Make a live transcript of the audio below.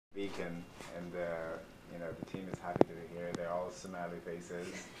happy to be here. They're all smiley faces.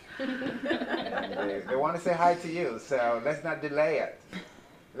 And they want to say hi to you, so let's not delay it.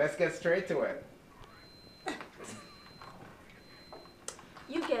 Let's get straight to it.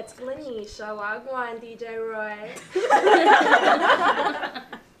 You get Lanisha. Wagwan, DJ Roy.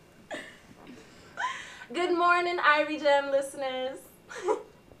 Good morning, Irie Gem listeners.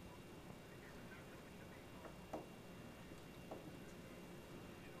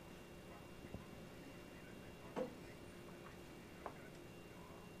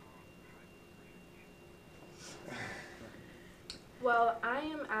 Well, I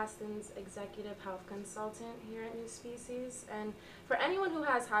am Aston's executive health consultant here at NuSpecies, and for anyone who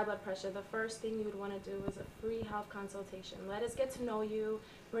has high blood pressure, the first thing you would want to do is a free health consultation. Let us get to know you,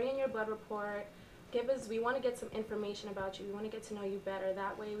 bring in your blood report, we want to get some information about you, we want to get to know you better.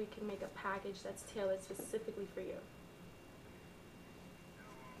 That way we can make a package that's tailored specifically for you.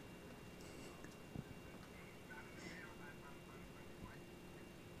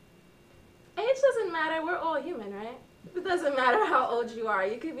 Age doesn't matter, we're all human, right? It doesn't matter how old you are.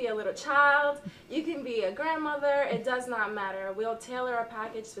 You could be a little child, you can be a grandmother, it does not matter. We'll tailor a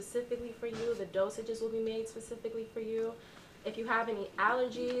package specifically for you. The dosages will be made specifically for you. If you have any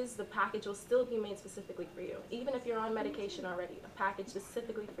allergies, the package will still be made specifically for you. Even if you're on medication already, a package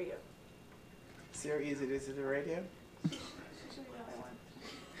specifically for you. See how easy it is to the radio?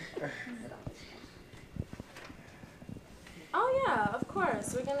 Oh yeah, of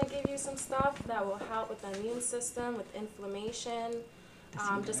course. We're gonna give you some stuff that will help with the immune system, with inflammation.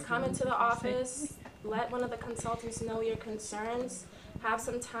 Just come into the office, let one of the consultants know your concerns, have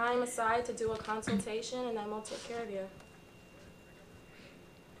some time aside to do a consultation, and then we'll take care of you.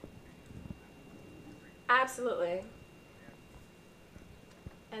 Absolutely.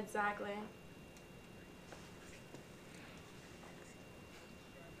 Exactly.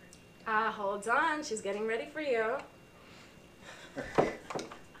 Hold on, she's getting ready for you.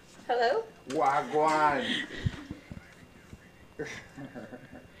 Hello? Wagwan.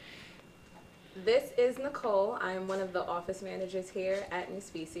 This is Nicole. I am one of the office managers here at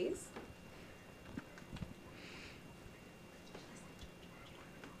NuSpecies.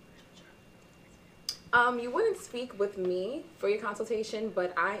 You wouldn't speak with me for your consultation,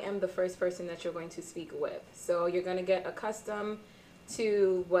 but I am the first person that you're going to speak with. So you're going to get accustomed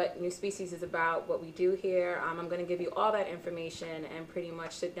to what NuSpecies is about, what we do here. I'm going to give you all that information and pretty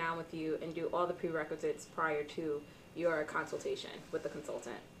much sit down with you and do all the prerequisites prior to your consultation with the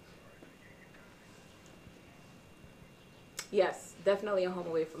consultant. Yes, definitely a home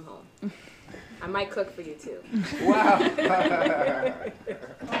away from home. I might cook for you too. Wow.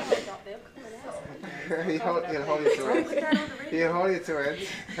 He'll hold you to it. He'll hold you to it.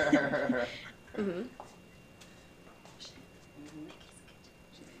 Mm-hmm.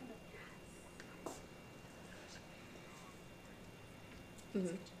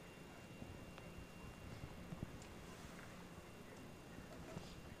 Mm-hmm.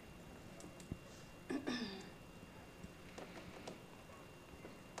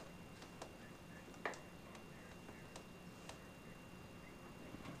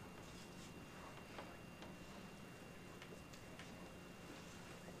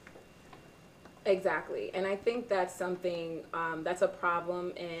 Exactly, and I think that's something, that's a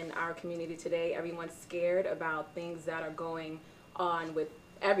problem in our community today. Everyone's scared about things that are going on with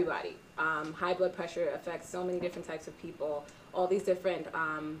everybody. High blood pressure affects so many different types of people. All these different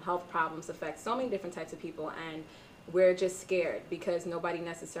health problems affect so many different types of people, and we're just scared because nobody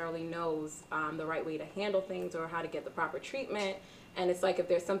necessarily knows the right way to handle things or how to get the proper treatment. And it's like if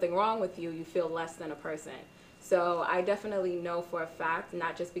there's something wrong with you, you feel less than a person. So I definitely know for a fact,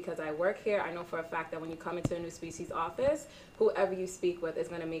 not just because I work here, I know for a fact that when you come into a NuSpecies office, whoever you speak with is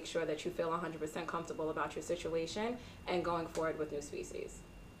going to make sure that you feel 100% comfortable about your situation and going forward with NuSpecies.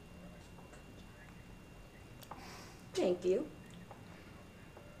 Thank you.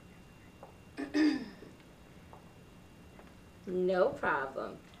 No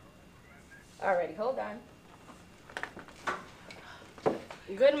problem. Alrighty, hold on.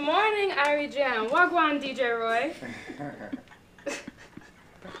 Good morning, Irie Jam. Wagwan, DJ Roy.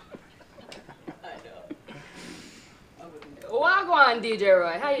 Wagwan, DJ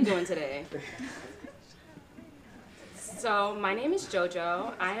Roy. How you doing today? So my name is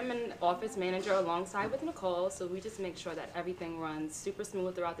JoJo. I am an office manager alongside with Nicole, so we just make sure that everything runs super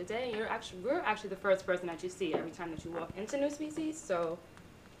smooth throughout the day. We're actually the first person that you see every time that you walk into NuSpecies, so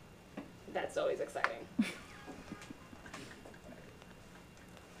that's always exciting.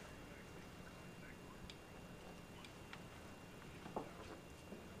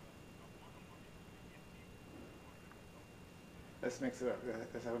 Let's mix it up.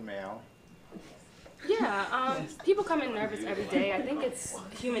 Let's have a male. People come in nervous every day. I think it's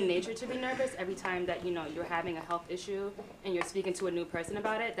human nature to be nervous every time that you're having a health issue and you're speaking to a new person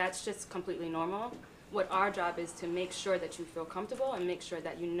about it. That's just completely normal. What our job is to make sure that you feel comfortable and make sure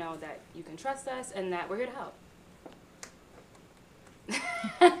that you know that you can trust us and that we're here to help.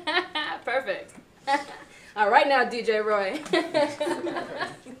 Perfect. All right now, DJ Roy.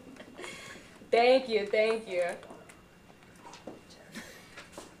 Thank you.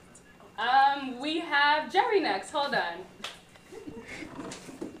 We have Jerry next. Hold on.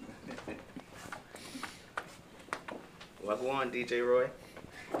 Well, go on, DJ Roy.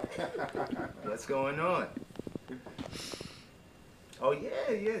 What's going on? Oh,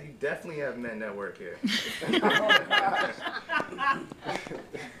 yeah, you definitely have men that work here.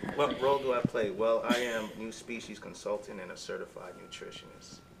 What role do I play? Well, I am NuSpecies consultant and a certified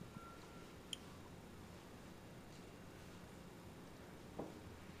nutritionist.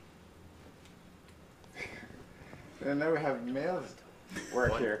 They'll never have males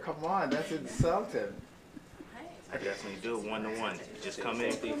work here. Come on, that's insulting. I definitely do, one-to-one. Just come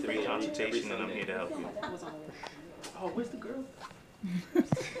in, free consultation, and I'm here to help you. Oh, where's the girl?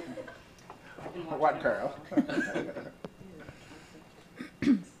 What girl?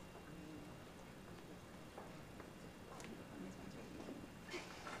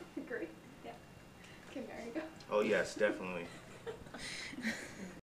 Great. Yeah. Can Mary go? Oh, yes, definitely.